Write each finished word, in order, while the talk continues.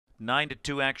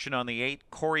9-2 action on the 8,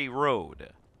 Corey Road.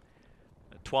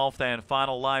 The 12th and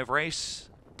final live race,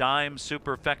 Dime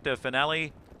Superfecta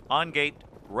Finale, on gate,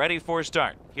 ready for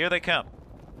start. Here they come.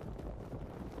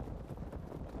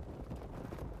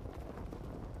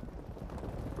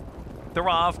 They're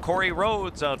off. Corey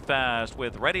Rhodes out fast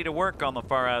with Ready to Work on the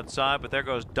far outside, but there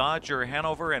goes Dodger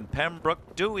Hanover and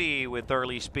Pembroke Dewey with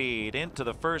early speed into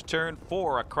the first turn,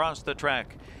 4 across the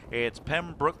track. It's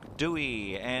Pembroke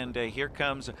Dewey, and here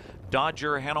comes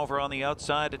Dodger Hanover on the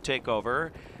outside to take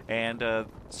over. And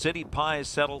City Pie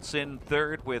settles in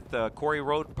third with Corey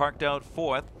Road parked out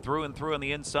fourth, through and through on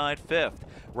the inside fifth.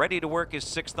 Ready to Work is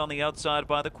sixth on the outside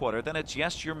by the quarter. Then it's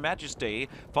Yes Your Majesty,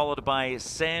 followed by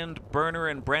Sand Burner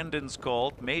and Brandon's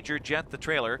Colt. Major Jet the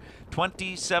trailer,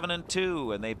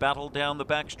 27-2, and they battle down the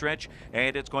backstretch.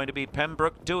 And it's going to be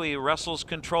Pembroke Dewey wrestles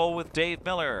control with Dave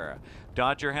Miller.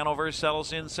 Dodger Hanover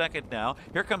settles in second now.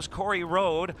 Here comes Corey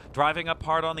Road, driving up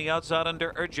hard on the outside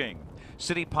under urging.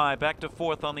 City Pie back to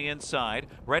fourth on the inside.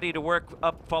 Ready to Work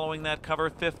up following that cover,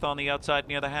 fifth on the outside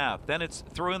near the half. Then it's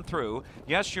Through and Through.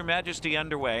 Yes Your Majesty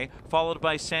underway, followed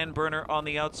by Sandburner on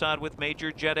the outside with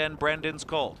Major Jet and Brandon's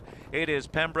Colt. It is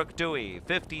Pembroke Dewey,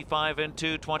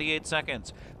 55-2, 28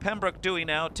 seconds. Pembroke Dewey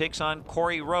now takes on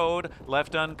Corey Road,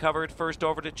 left uncovered, first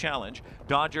over to challenge.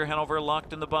 Dodger Hanover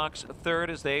locked in the box, third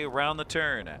as they round the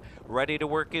turn. Ready to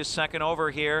Work is second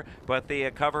over here, but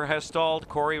the cover has stalled.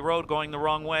 Corey Road going the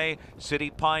wrong way. City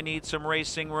Pie needs some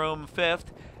racing room,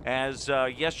 fifth. As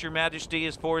Yes Your Majesty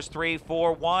is forced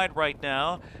 3-4 wide right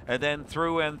now, and then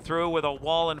Through and Through with a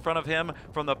wall in front of him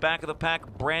from the back of the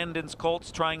pack. Brandon's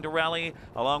Colts trying to rally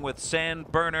along with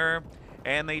Sand Burner,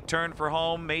 and they turn for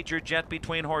home. Major Jet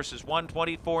between horses,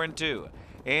 124-2.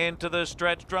 Into the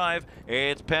stretch drive,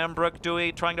 it's Pembroke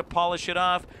Dewey trying to polish it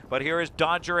off, but here is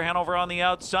Dodger Hanover on the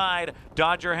outside.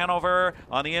 Dodger Hanover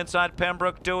on the inside,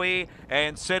 Pembroke Dewey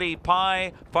and City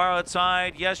Pie far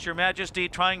outside. Yes Your Majesty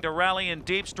trying to rally in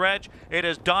deep stretch. It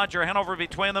is Dodger Hanover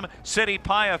between them. City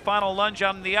Pie a final lunge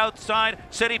on the outside.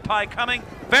 City Pie coming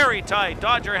very tight.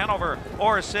 Dodger Hanover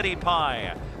or City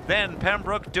Pie. Then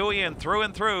Pembroke Dewey and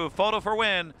Through, photo for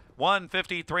win,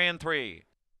 153-3.